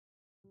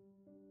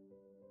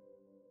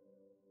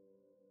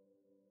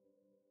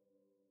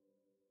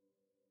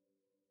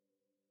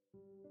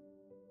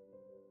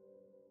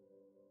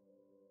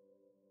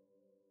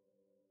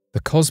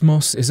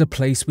cosmos is a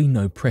place we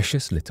know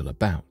precious little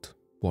about.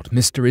 What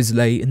mysteries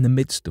lay in the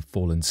midst of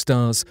fallen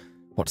stars?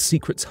 What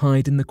secrets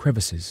hide in the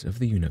crevices of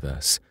the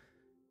universe?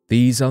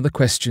 These are the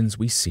questions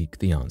we seek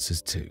the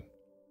answers to.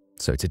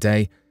 So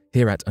today,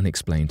 here at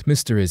Unexplained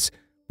Mysteries,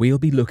 we'll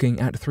be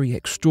looking at 3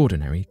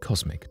 extraordinary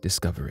cosmic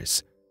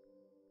discoveries.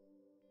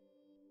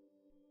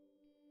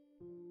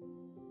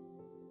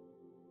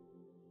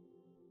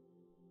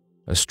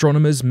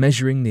 Astronomers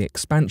measuring the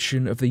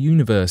expansion of the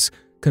universe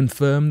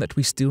confirm that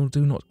we still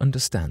do not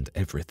understand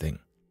everything.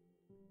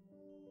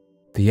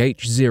 The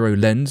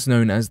H0 lens,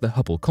 known as the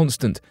Hubble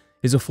Constant,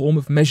 is a form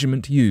of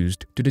measurement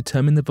used to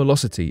determine the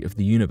velocity of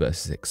the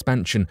universe's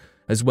expansion,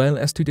 as well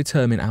as to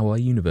determine our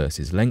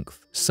universe's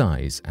length,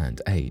 size,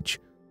 and age.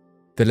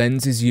 The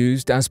lens is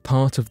used as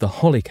part of the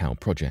Hubble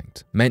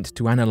project, meant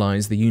to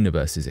analyze the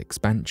universe's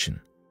expansion.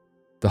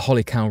 The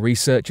Hubble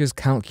researchers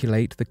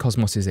calculate the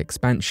cosmos's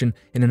expansion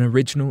in an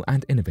original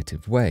and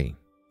innovative way.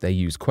 They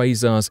use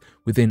quasars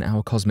within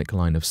our cosmic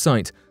line of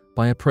sight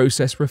by a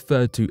process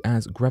referred to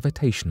as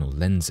gravitational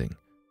lensing.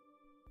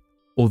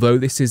 Although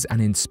this is an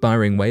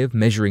inspiring way of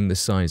measuring the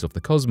size of the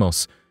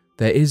cosmos,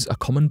 there is a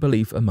common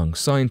belief among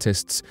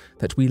scientists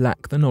that we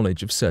lack the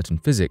knowledge of certain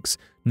physics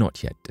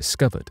not yet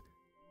discovered.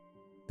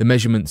 The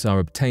measurements are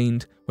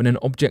obtained when an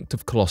object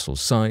of colossal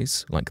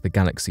size, like the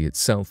galaxy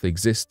itself,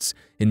 exists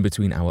in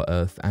between our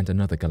Earth and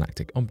another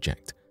galactic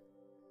object.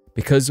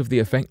 Because of the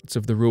effects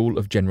of the rule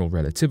of general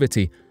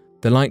relativity,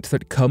 the light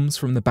that comes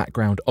from the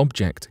background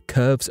object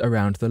curves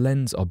around the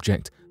lens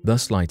object,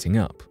 thus lighting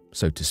up,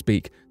 so to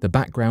speak, the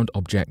background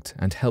object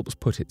and helps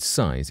put its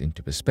size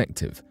into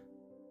perspective.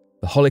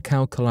 The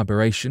Hubble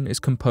collaboration is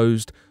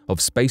composed of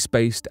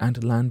space-based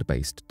and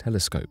land-based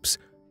telescopes,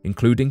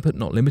 including but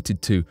not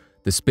limited to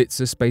the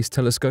Spitzer Space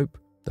Telescope,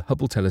 the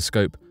Hubble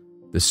Telescope,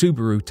 the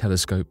Subaru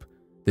Telescope,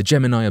 the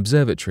Gemini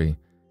Observatory,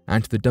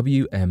 and the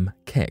W.M.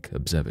 Keck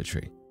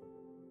Observatory.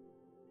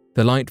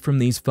 The light from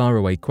these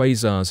faraway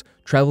quasars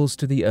travels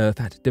to the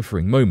Earth at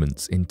differing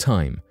moments in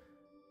time.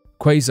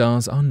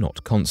 Quasars are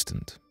not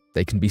constant.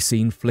 They can be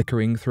seen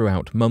flickering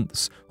throughout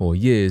months or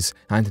years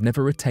and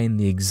never retain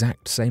the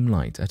exact same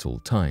light at all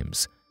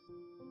times.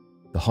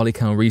 The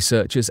Hubble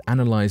researchers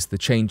analyze the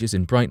changes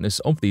in brightness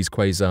of these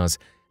quasars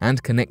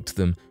and connect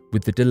them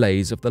with the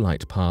delays of the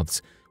light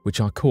paths which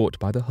are caught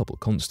by the Hubble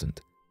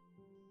constant.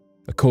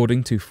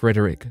 According to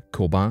Frederick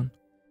Corbin,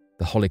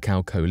 the Hubble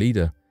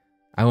co-leader,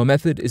 our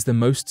method is the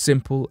most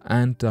simple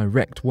and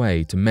direct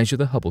way to measure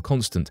the Hubble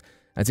constant,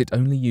 as it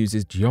only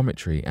uses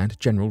geometry and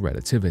general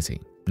relativity,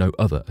 no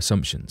other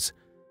assumptions.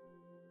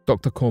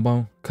 Dr.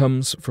 Corbin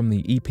comes from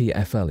the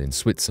EPFL in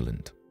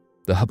Switzerland.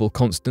 The Hubble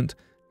constant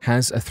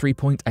has a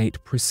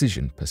 3.8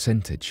 precision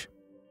percentage.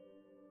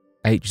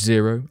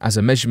 H0 as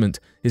a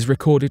measurement is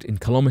recorded in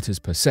kilometers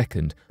per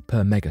second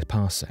per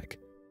megaparsec,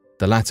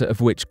 the latter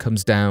of which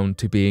comes down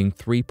to being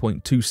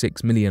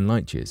 3.26 million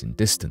light-years in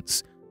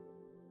distance.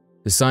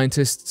 The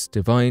scientists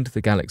divined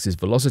the galaxy's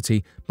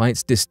velocity by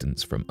its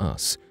distance from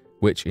us,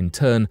 which in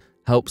turn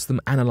helps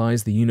them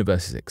analyze the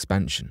universe's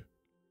expansion.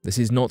 This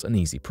is not an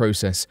easy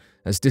process,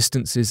 as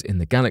distances in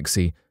the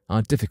galaxy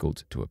are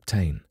difficult to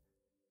obtain.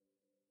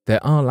 There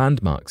are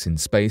landmarks in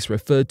space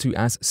referred to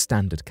as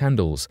standard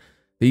candles.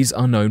 These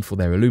are known for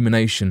their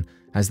illumination,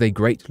 as they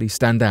greatly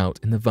stand out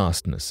in the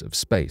vastness of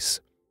space.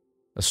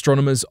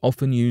 Astronomers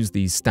often use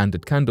these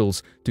standard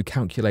candles to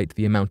calculate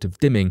the amount of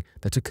dimming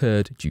that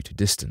occurred due to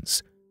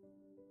distance.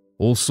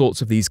 All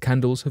sorts of these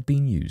candles have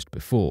been used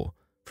before,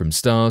 from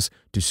stars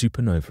to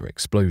supernova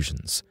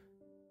explosions.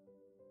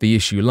 The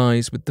issue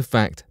lies with the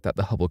fact that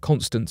the Hubble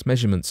constant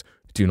measurements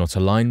do not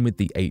align with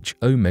the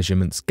HO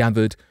measurements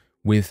gathered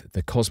with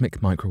the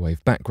cosmic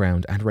microwave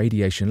background and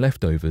radiation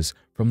leftovers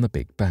from the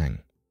Big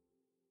Bang.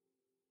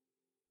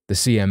 The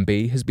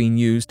CMB has been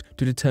used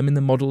to determine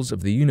the models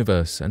of the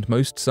universe, and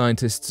most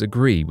scientists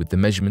agree with the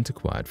measurement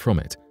acquired from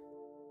it.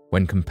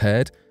 When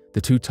compared,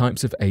 the 2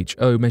 types of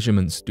HO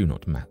measurements do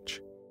not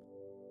match.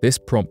 This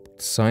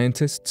prompts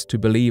scientists to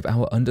believe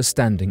our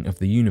understanding of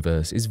the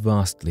universe is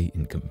vastly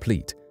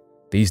incomplete.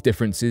 These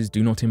differences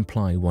do not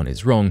imply one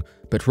is wrong,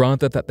 but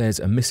rather that there's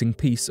a missing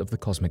piece of the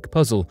cosmic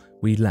puzzle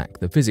we lack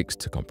the physics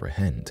to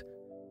comprehend.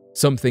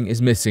 Something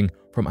is missing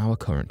from our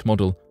current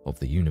model of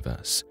the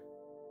universe.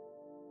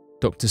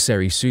 Dr.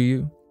 Seri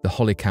Suyu, the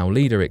Hubble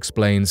leader,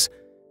 explains,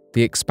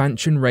 "The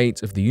expansion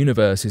rate of the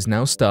universe is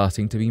now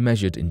starting to be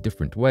measured in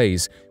different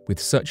ways with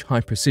such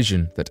high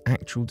precision that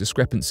actual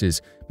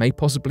discrepancies may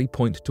possibly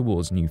point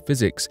towards new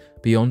physics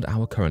beyond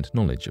our current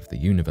knowledge of the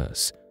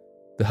universe.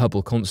 The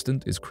Hubble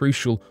constant is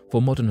crucial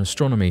for modern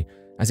astronomy,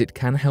 as it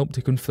can help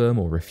to confirm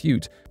or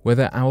refute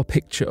whether our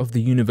picture of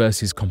the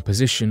universe's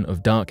composition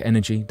of dark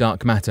energy,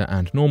 dark matter,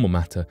 and normal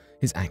matter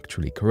is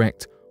actually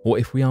correct, or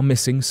if we are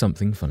missing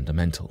something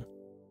fundamental.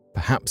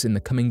 Perhaps in the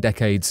coming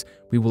decades,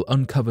 we will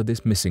uncover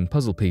this missing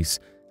puzzle piece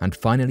and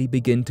finally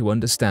begin to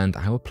understand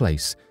our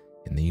place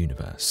in the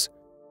universe."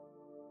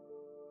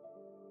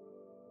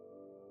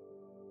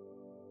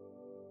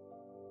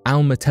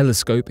 ALMA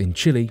telescope in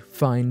Chile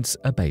finds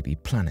a baby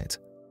planet.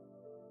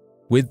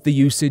 With the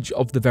usage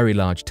of the Very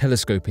Large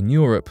Telescope in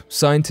Europe,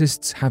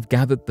 scientists have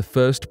gathered the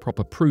first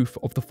proper proof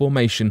of the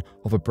formation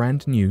of a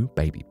brand new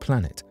baby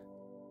planet.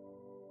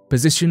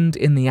 Positioned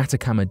in the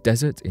Atacama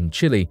Desert in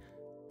Chile,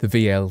 the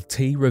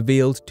VLT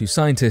revealed to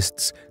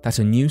scientists that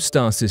a new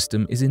star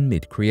system is in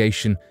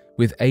mid-creation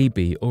with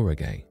AB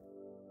Aurigae,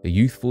 a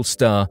youthful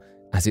star,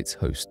 as its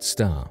host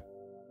star.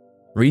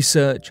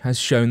 Research has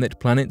shown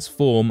that planets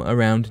form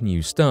around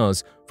new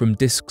stars from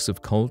disks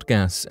of cold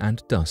gas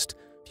and dust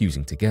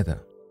fusing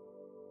together.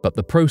 But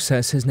the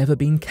process has never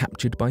been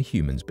captured by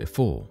humans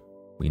before.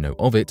 We know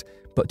of it,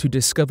 but to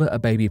discover a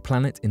baby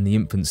planet in the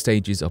infant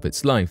stages of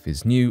its life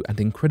is new and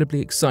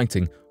incredibly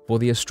exciting for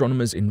the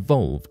astronomers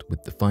involved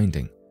with the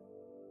finding.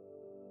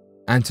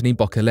 Anthony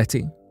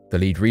Boccoletti, the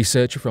lead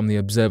researcher from the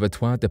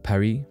Observatoire de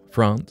Paris,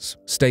 France,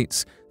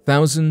 states,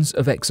 "Thousands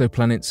of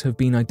exoplanets have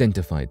been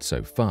identified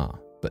so far,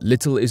 but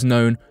little is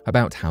known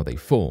about how they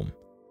form.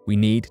 We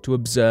need to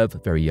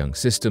observe very young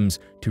systems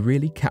to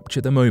really capture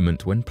the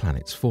moment when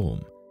planets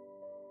form."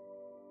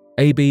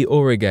 AB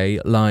Aurigae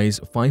lies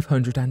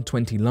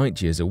 520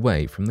 light-years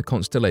away from the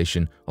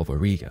constellation of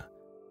Auriga,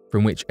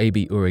 from which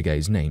AB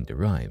Aurigae's name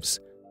derives.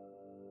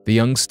 The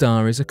young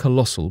star is a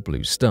colossal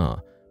blue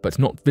star, but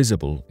not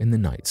visible in the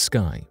night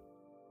sky.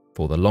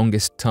 For the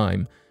longest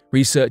time,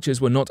 researchers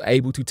were not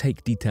able to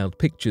take detailed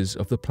pictures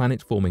of the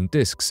planet-forming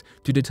disks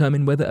to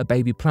determine whether a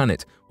baby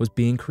planet was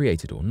being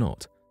created or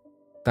not.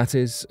 That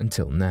is,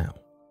 until now.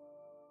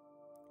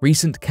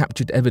 Recent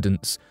captured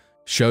evidence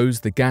shows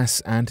the gas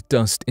and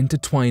dust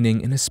intertwining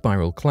in a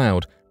spiral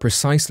cloud,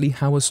 precisely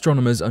how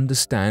astronomers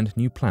understand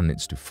new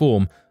planets to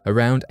form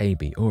around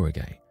AB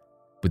Aurigae,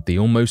 with the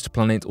almost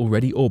planet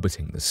already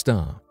orbiting the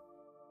star.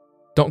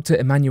 Dr.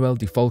 Emmanuel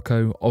Di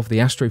Folco of the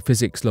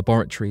Astrophysics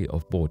Laboratory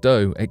of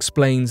Bordeaux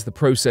explains the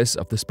process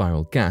of the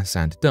spiral gas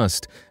and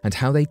dust and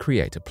how they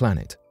create a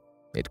planet.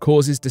 It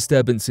causes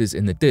disturbances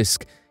in the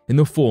disk in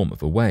the form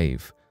of a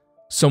wave,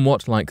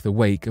 somewhat like the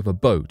wake of a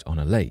boat on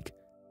a lake.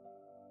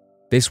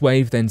 This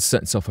wave then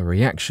sets off a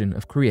reaction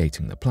of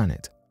creating the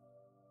planet.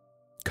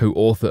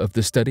 Co-author of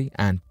the study,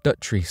 Anne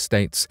Duttry,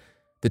 states,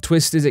 "The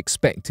twist is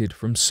expected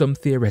from some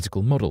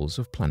theoretical models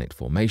of planet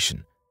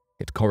formation.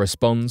 It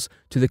corresponds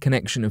to the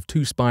connection of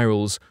two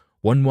spirals,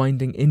 one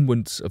winding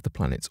inwards of the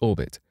planet's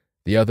orbit,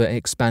 the other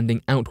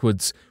expanding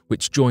outwards,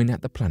 which join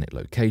at the planet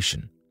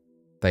location.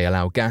 They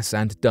allow gas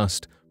and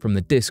dust from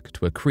the disk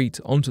to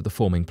accrete onto the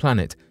forming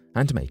planet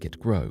and make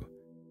it grow.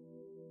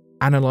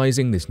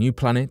 Analyzing this new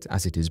planet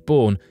as it is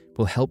born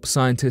will help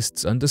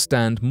scientists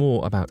understand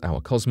more about our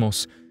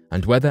cosmos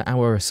and whether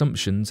our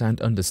assumptions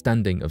and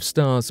understanding of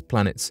stars,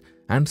 planets,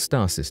 and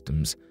star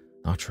systems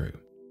are true."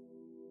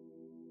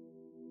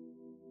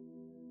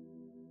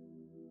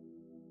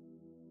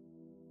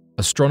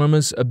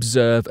 Astronomers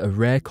observe a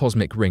rare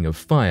cosmic ring of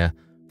fire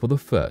for the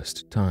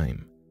first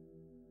time.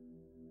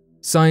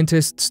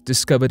 Scientists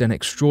discovered an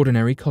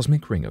extraordinary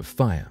cosmic ring of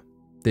fire.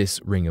 This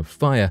ring of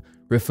fire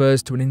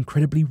refers to an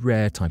incredibly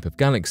rare type of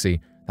galaxy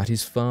that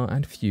is far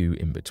and few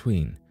in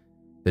between.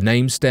 The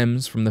name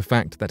stems from the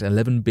fact that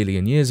 11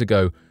 billion years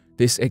ago,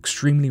 this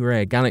extremely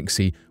rare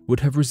galaxy would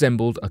have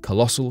resembled a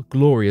colossal,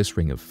 glorious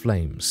ring of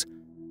flames.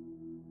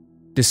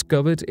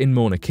 Discovered in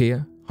Mauna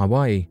Kea,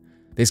 Hawaii,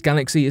 this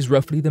galaxy is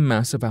roughly the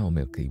mass of our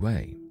Milky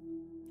Way.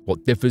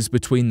 What differs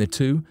between the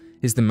two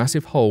is the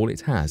massive hole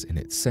it has in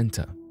its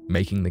center,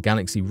 making the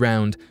galaxy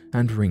round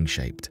and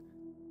ring-shaped.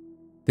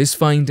 This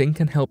finding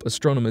can help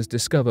astronomers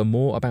discover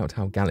more about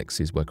how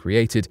galaxies were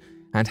created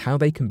and how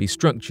they can be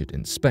structured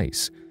in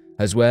space,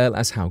 as well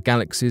as how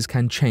galaxies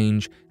can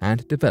change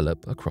and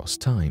develop across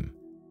time.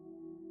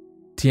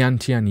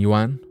 Tiantian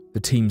Yuan, the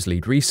team's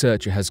lead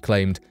researcher, has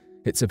claimed,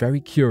 "It's a very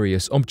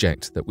curious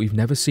object that we've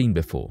never seen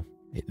before.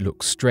 It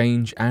looks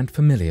strange and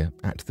familiar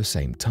at the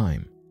same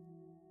time."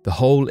 The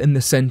hole in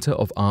the center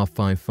of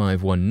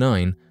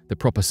R5519, the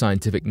proper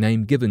scientific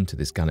name given to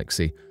this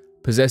galaxy,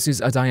 possesses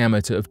a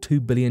diameter of 2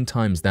 billion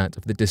times that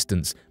of the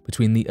distance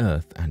between the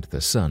Earth and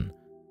the Sun.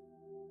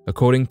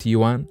 According to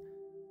Yuan,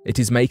 it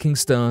is making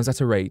stars at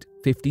a rate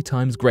 50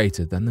 times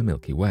greater than the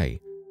Milky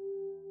Way.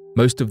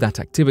 Most of that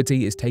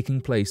activity is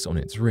taking place on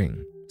its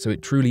ring, so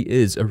it truly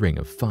is a ring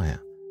of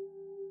fire.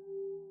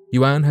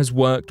 Yuan has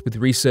worked with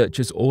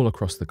researchers all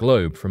across the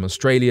globe, from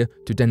Australia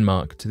to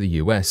Denmark to the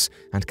US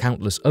and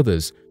countless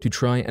others, to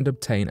try and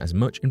obtain as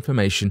much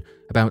information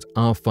about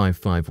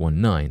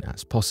R5519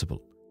 as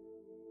possible.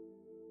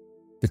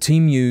 The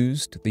team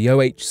used the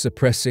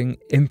OH-suppressing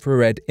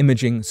infrared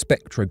imaging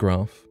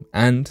spectrograph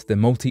and the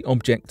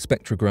multi-object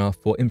spectrograph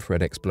for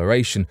infrared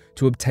exploration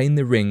to obtain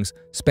the ring's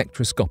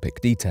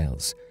spectroscopic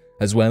details,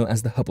 as well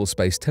as the Hubble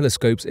Space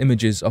Telescope's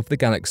images of the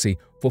galaxy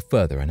for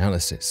further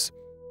analysis.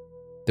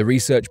 The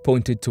research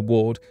pointed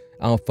toward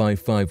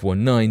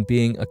R5519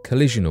 being a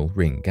collisional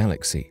ring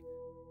galaxy.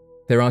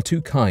 There are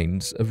two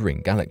kinds of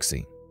ring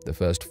galaxy. The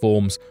first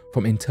forms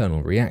from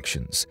internal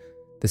reactions.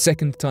 The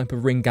second type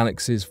of ring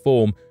galaxies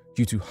form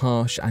due to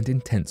harsh and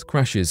intense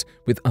crashes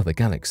with other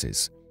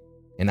galaxies.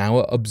 In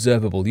our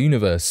observable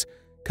universe,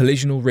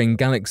 collisional ring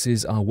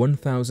galaxies are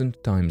 1,000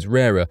 times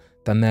rarer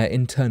than their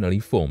internally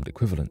formed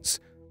equivalents,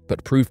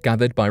 but proof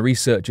gathered by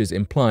researchers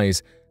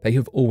implies they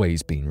have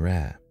always been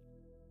rare.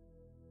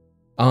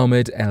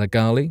 Ahmed El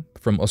Ghali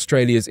from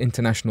Australia's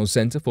International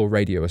Centre for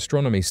Radio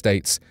Astronomy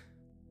states,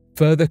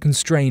 "Further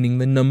constraining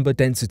the number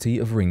density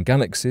of ring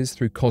galaxies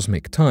through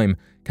cosmic time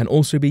can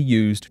also be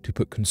used to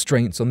put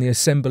constraints on the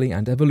assembly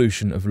and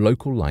evolution of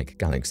local-like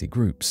galaxy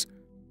groups."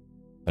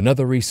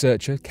 Another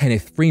researcher,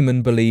 Kenneth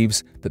Freeman,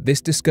 believes that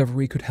this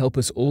discovery could help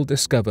us all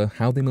discover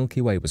how the Milky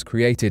Way was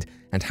created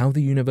and how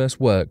the universe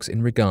works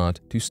in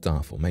regard to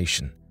star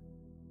formation.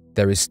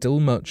 There is still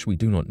much we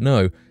do not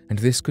know, and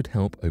this could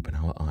help open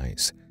our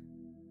eyes.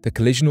 The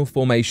collisional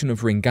formation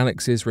of ring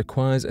galaxies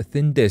requires a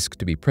thin disk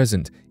to be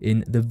present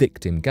in the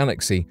victim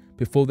galaxy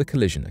before the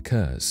collision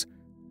occurs.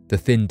 The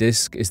thin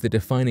disk is the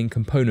defining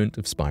component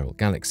of spiral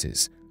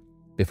galaxies.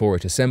 Before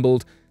it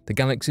assembled, the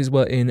galaxies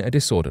were in a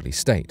disorderly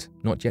state,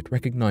 not yet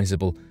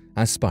recognizable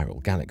as spiral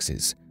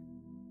galaxies.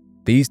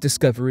 These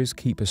discoveries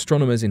keep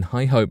astronomers in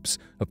high hopes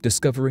of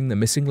discovering the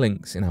missing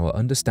links in our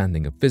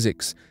understanding of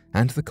physics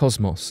and the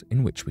cosmos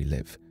in which we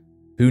live.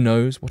 Who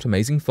knows what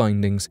amazing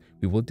findings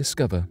we will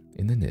discover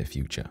in the near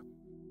future.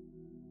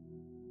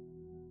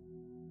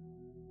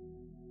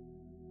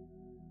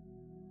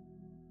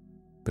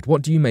 But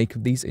what do you make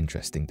of these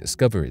interesting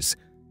discoveries?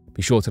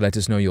 Be sure to let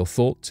us know your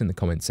thoughts in the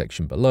comment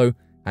section below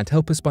and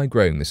help us by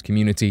growing this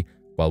community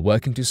while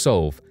working to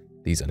solve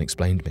these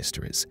unexplained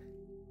mysteries.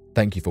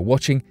 Thank you for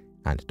watching,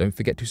 and don't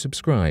forget to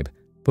subscribe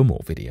for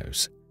more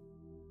videos.